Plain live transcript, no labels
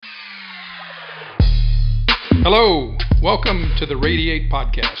Hello, welcome to the Radiate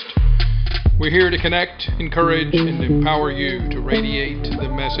Podcast. We're here to connect, encourage, and empower you to radiate the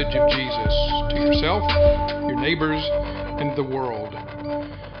message of Jesus to yourself, your neighbors, and the world.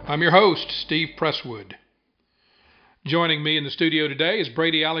 I'm your host, Steve Presswood. Joining me in the studio today is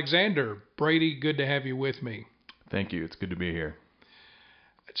Brady Alexander. Brady, good to have you with me. Thank you. It's good to be here.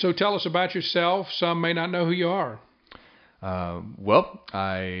 So tell us about yourself. Some may not know who you are. Well,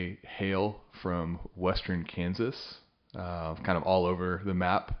 I hail from western Kansas, kind of all over the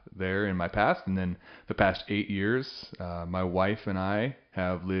map there in my past. And then the past 8 years, my wife and I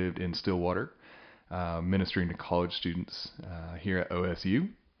have lived in Stillwater, ministering to college students here at OSU.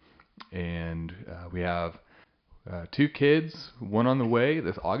 And we have 2 kids, one on the way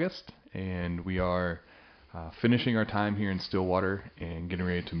this August, and we are finishing our time here in Stillwater and getting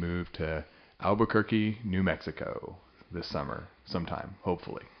ready to move to Albuquerque, New Mexico this summer sometime,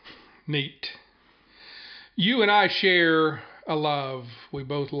 hopefully. Neat. You and I share a love. We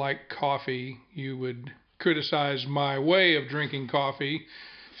both like coffee. You would criticize my way of drinking coffee,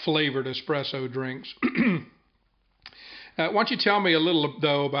 flavored espresso drinks. Why don't you tell me a little,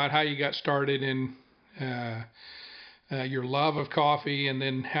 though, about how you got started in your love of coffee and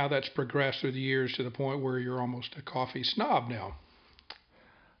then how that's progressed through the years to the point where you're almost a coffee snob now.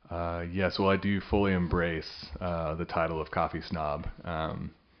 Yes, well, I do fully embrace the title of coffee snob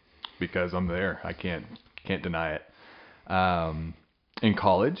because I'm there. I can't deny it. In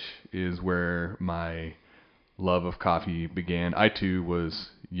college is where my love of coffee began. I too was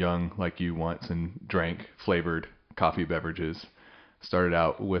young like you once and drank flavored coffee beverages. Started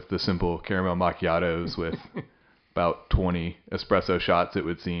out with the simple caramel macchiatos with about 20 espresso shots, it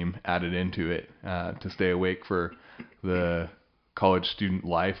would seem, added into it to stay awake for the college student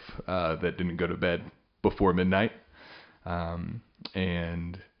life that didn't go to bed before midnight.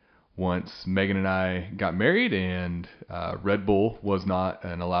 And once Megan and I got married and Red Bull was not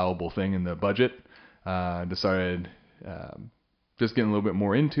an allowable thing in the budget, decided just getting a little bit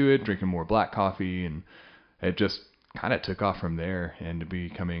more into it, drinking more black coffee, and it just kind of took off from there and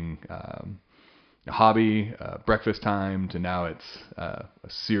becoming a hobby, breakfast time, to now it's a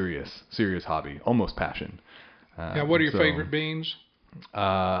serious hobby, almost passion. Now, what are your favorite beans?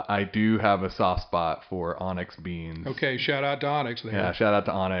 I do have a soft spot for Onyx beans. Okay, shout out to Onyx there. Yeah, shout out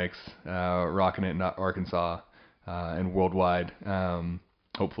to Onyx, rocking it in Arkansas and worldwide,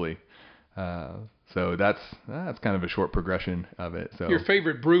 hopefully. So that's kind of a short progression of it. So your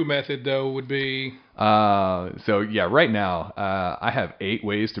favorite brew method, though, would be? So yeah, right now I have 8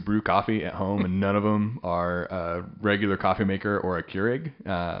 ways to brew coffee at home, and none of them are a regular coffee maker or a Keurig.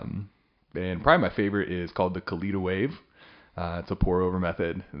 And probably my favorite is called the Kalita Wave. It's a pour over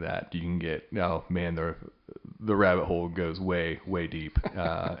method that you can get. Oh man, the rabbit hole goes way deep,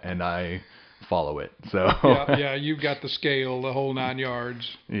 and I follow it. So yeah, you've got the scale, the whole 9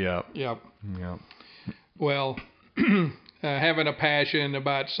 yards. Yep. Well, having a passion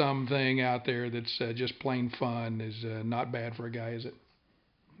about something out there that's just plain fun is not bad for a guy, is it?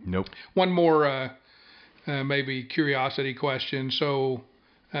 Nope. One more maybe curiosity question. So.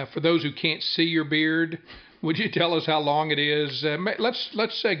 For those who can't see your beard, would you tell us how long it is?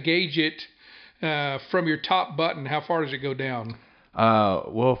 Let's gauge it from your top button. How far does it go down?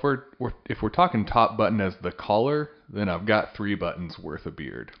 Well, if we're talking top button as the collar, then I've got 3 buttons worth of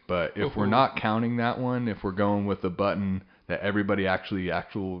beard. But if we're not counting that one, if we're going with the button that everybody actually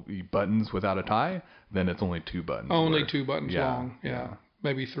buttons without a tie, then it's only 2 buttons. Only 2 buttons long. Yeah,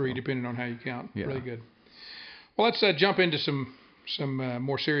 maybe 3 depending on how you count. Yeah. Really good. Well, let's jump into some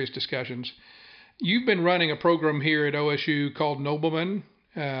more serious discussions. You've been running a program here at OSU called Nobleman.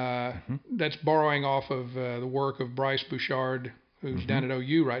 That's borrowing off of the work of Bryce Bouchard, who's down at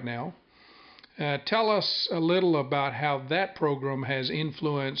OU right now. Tell us a little about how that program has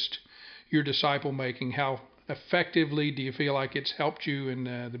influenced your disciple making. How effectively do you feel like it's helped you in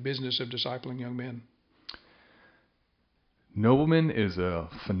the business of discipling young men? Nobleman is a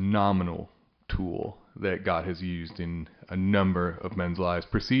phenomenal tool that God has used in a number of men's lives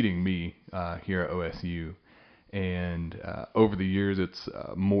preceding me here at OSU. And over the years, it's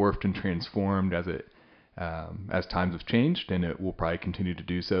morphed and transformed as times have changed, and it will probably continue to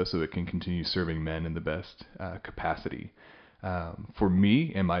do so it can continue serving men in the best capacity. For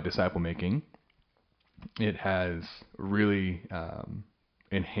me and my disciple making, it has really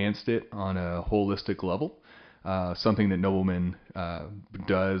enhanced it on a holistic level. Something that Nobleman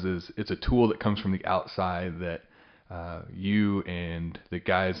does is it's a tool that comes from the outside that you and the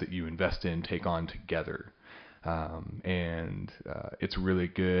guys that you invest in take on together. And it's really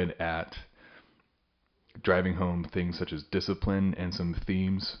good at driving home things such as discipline and some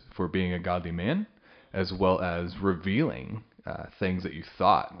themes for being a godly man. as well as revealing things that you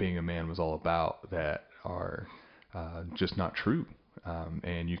thought being a man was all about that are just not true.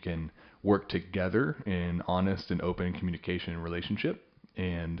 And you can work together in honest and open communication and relationship,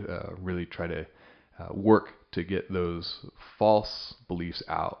 and really try to work to get those false beliefs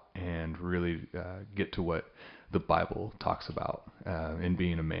out and really get to what the Bible talks about in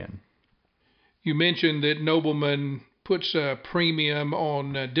being a man. You mentioned that Nobleman puts a premium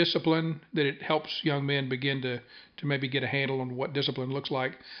on discipline, that it helps young men begin to maybe get a handle on what discipline looks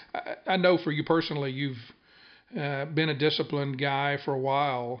like. I know for you personally, you've been a disciplined guy for a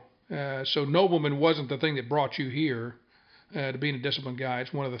while. So Nobleman wasn't the thing that brought you here to being a disciplined guy.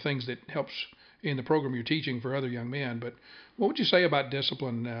 It's one of the things that helps in the program you're teaching for other young men. But what would you say about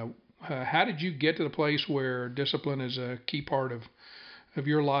discipline? How did you get to the place where discipline is a key part of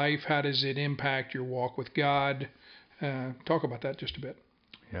your life? How does it impact your walk with God? Talk about that just a bit.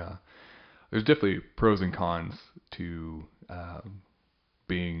 Yeah, there's definitely pros and cons to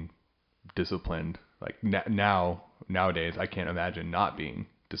being disciplined. Like nowadays, I can't imagine not being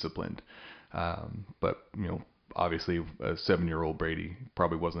disciplined. But obviously, a 7-year-old Brady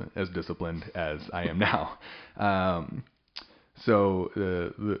probably wasn't as disciplined as I am now. So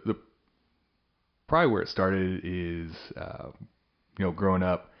the probably where it started is growing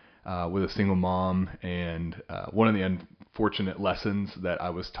up with a single mom, and one of the unfortunate lessons that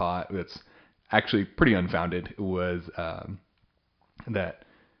I was taught that's actually pretty unfounded was that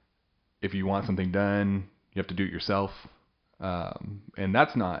if you want something done, you have to do it yourself. And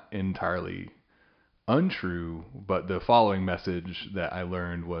that's not entirely untrue, but the following message that I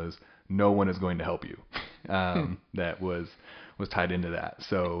learned was no one is going to help you. That was tied into that.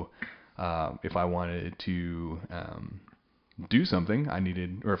 So if I wanted to do something,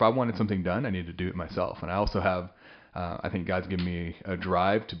 if I wanted something done, I needed to do it myself. And I also have, I think God's given me a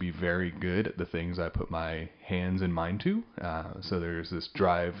drive to be very good at the things I put my hands and mind to. So there's this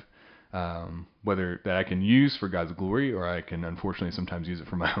drive, whether that I can use for God's glory, or I can unfortunately sometimes use it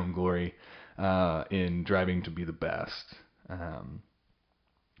for my own glory, in driving to be the best.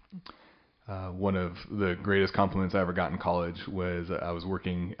 One of the greatest compliments I ever got in college was I was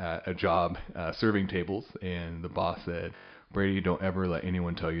working at a job serving tables, and the boss said, "Brady, don't ever let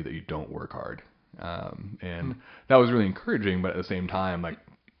anyone tell you that you don't work hard." And that was really encouraging, but at the same time, like,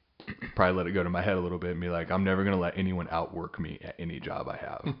 probably let it go to my head a little bit and be like, I'm never going to let anyone outwork me at any job I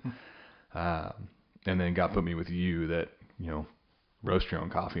have. And then God put me with you that, roast your own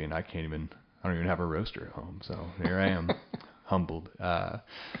coffee, and I don't even have a roaster at home. So here I am, humbled.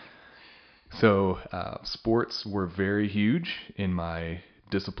 So sports were very huge in my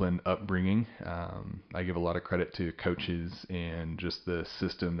disciplined upbringing. I give a lot of credit to coaches and just the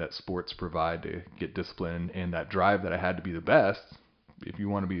system that sports provide to get disciplined, and that drive that I had to be the best. If you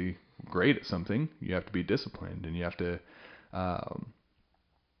want to be great at something, you have to be disciplined, and you have to,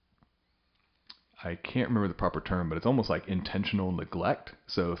 I can't remember the proper term, but it's almost like intentional neglect.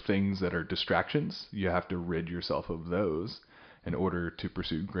 So things that are distractions, you have to rid yourself of those in order to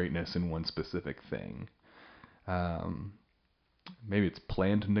pursue greatness in one specific thing. Maybe it's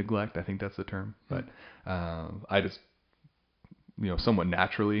planned neglect. I think that's the term. But I just, somewhat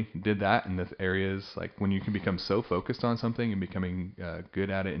naturally did that in the areas, like when you can become so focused on something and becoming good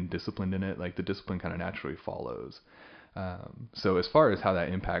at it and disciplined in it, like the discipline kind of naturally follows. So as far as how that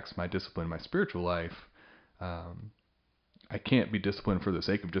impacts my discipline, my spiritual life, I can't be disciplined for the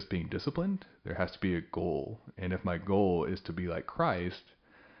sake of just being disciplined. There has to be a goal. And if my goal is to be like Christ,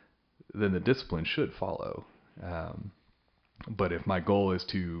 then the discipline should follow. But if my goal is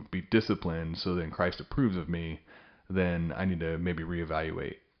to be disciplined so then Christ approves of me, then I need to maybe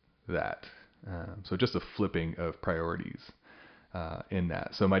reevaluate that. So just a flipping of priorities in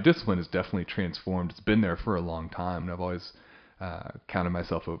that. So my discipline is definitely transformed. It's been there for a long time, and I've always counted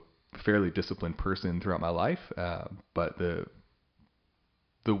myself a fairly disciplined person throughout my life. But the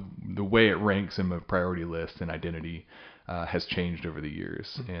way it ranks in my priority list and identity has changed over the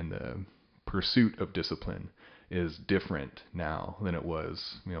years, and the pursuit of discipline is different now than it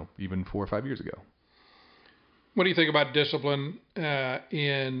was, even 4 or 5 years ago. What do you think about discipline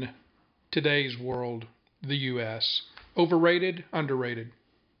in today's world, the U.S.? Overrated, underrated?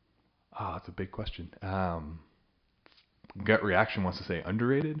 That's a big question. Gut reaction wants to say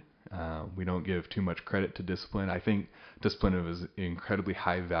underrated. We don't give too much credit to discipline. I think discipline is incredibly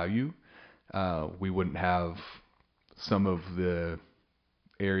high value. We wouldn't have some of the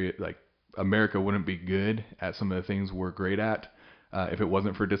area, like America wouldn't be good at some of the things we're great at if it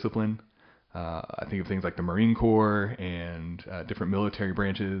wasn't for discipline. I think of things like the Marine Corps and different military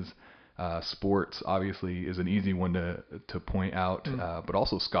branches. Sports obviously is an easy one to point out, but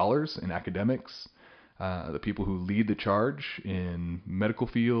also scholars and academics. the people who lead the charge in medical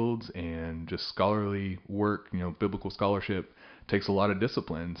fields and just scholarly work, biblical scholarship takes a lot of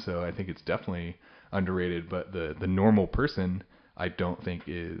discipline. So I think it's definitely underrated, but the normal person, I don't think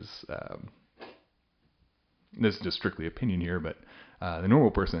is, this is just strictly opinion here, but the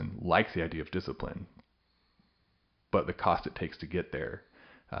normal person likes the idea of discipline, but the cost it takes to get there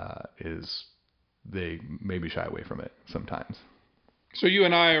is they maybe shy away from it sometimes. So you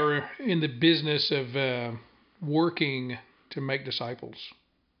and I are in the business of working to make disciples.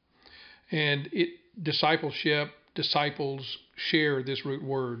 And disciples share this root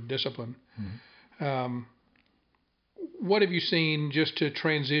word, discipline. Mm-hmm. What have you seen just to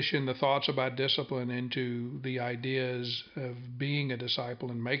transition the thoughts about discipline into the ideas of being a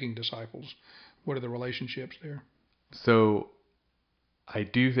disciple and making disciples? What are the relationships there? So I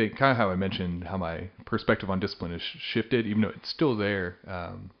do think, kind of how I mentioned, how my perspective on discipline has shifted, even though it's still there,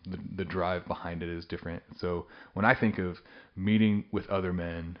 the drive behind it is different. So when I think of meeting with other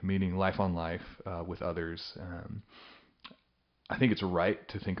men, meeting life on life with others, I think it's right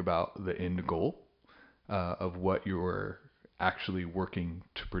to think about the end goal of what you're actually working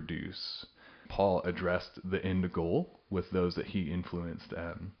to produce. Paul addressed the end goal with those that he influenced.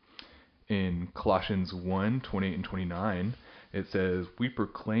 In Colossians 1:28 and 29, it says, "We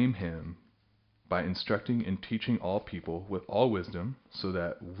proclaim him by instructing and teaching all people with all wisdom, so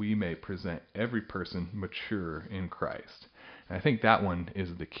that we may present every person mature in Christ." And I think that one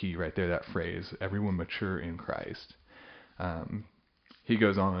is the key right there, that phrase, everyone mature in Christ. He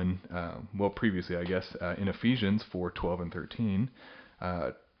goes on, previously, I guess, in Ephesians 4:12 and 13,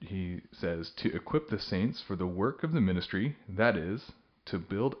 he says, "To equip the saints for the work of the ministry, that is, to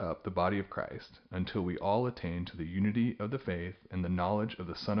build up the body of Christ, until we all attain to the unity of the faith and the knowledge of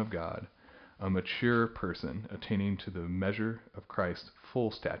the Son of God, a mature person attaining to the measure of Christ's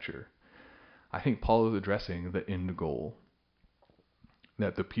full stature." I think Paul is addressing the end goal,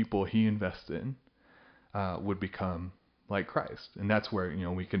 that the people he invests in would become like Christ. And that's where,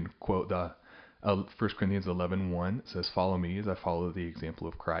 we can quote the 1 Corinthians 11:1. It says, "Follow me as I follow the example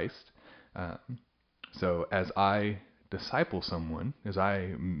of Christ." So as I disciple someone, as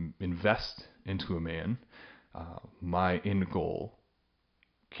I invest into a man, my end goal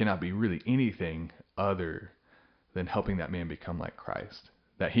cannot be really anything other than helping that man become like Christ,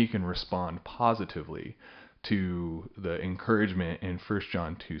 that he can respond positively to the encouragement in 1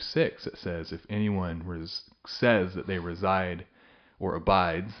 John 2:6. It says, "If anyone says that they reside or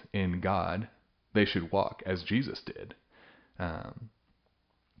abides in God, they should walk as Jesus did."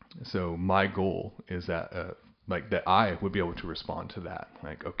 So my goal is that that I would be able to respond to that.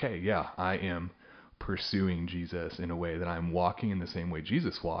 Like, okay, yeah, I am pursuing Jesus in a way that I'm walking in the same way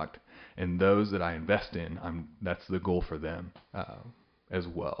Jesus walked, and those that I invest in, that's the goal for them as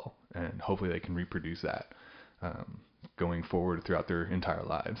well, and hopefully they can reproduce that going forward throughout their entire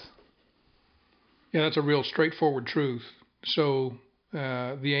lives. Yeah, that's a real straightforward truth. So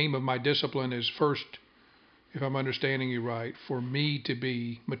the aim of my discipline is first, if I'm understanding you right, for me to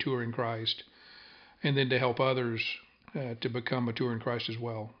be mature in Christ, and then to help others to become mature in Christ as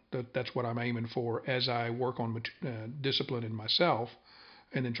well. That's what I'm aiming for as I work on discipline in myself,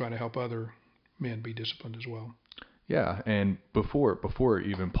 and then trying to help other men be disciplined as well. Yeah, and before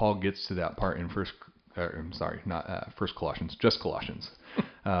even Paul gets to that part in First Colossians, just Colossians,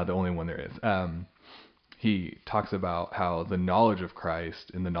 the only one there is. He talks about how the knowledge of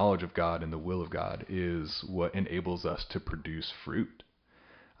Christ and the knowledge of God and the will of God is what enables us to produce fruit.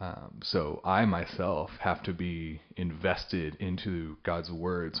 So I myself have to be invested into God's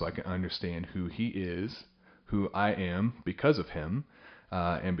word so I can understand who he is, who I am because of him,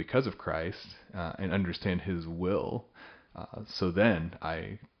 and because of Christ, and understand his will. So then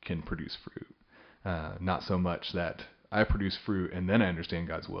I can produce fruit. Not so much that I produce fruit and then I understand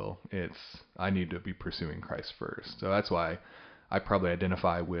God's will. I need to be pursuing Christ first. So that's why I probably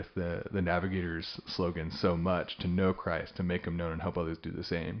identify with the Navigators slogan so much, to know Christ, to make him known, and help others do the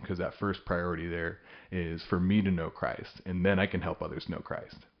same. Because that first priority there is for me to know Christ, and then I can help others know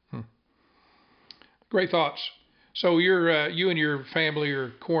Christ. Great thoughts. So you and your family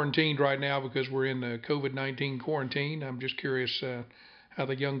are quarantined right now because we're in the COVID-19 quarantine. I'm just curious how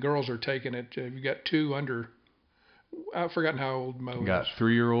the young girls are taking it. You've got two under, I've forgotten how old Mo is. Got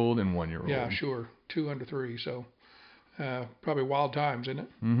 3-year-old and 1-year-old. Yeah, sure. 2 under 3. So probably wild times, isn't it?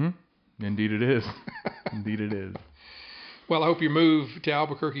 Mm-hmm. Indeed it is. Indeed it is. Well, I hope your move to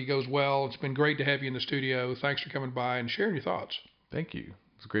Albuquerque goes well. It's been great to have you in the studio. Thanks for coming by and sharing your thoughts. Thank you.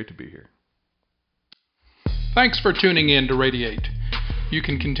 It's great to be here. Thanks for tuning in to Radiate. You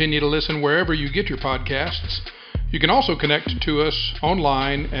can continue to listen wherever you get your podcasts. You can also connect to us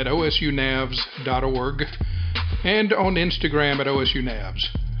online at osunavs.org and on Instagram at osunavs.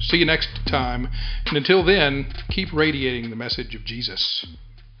 See you next time, and until then, keep radiating the message of Jesus.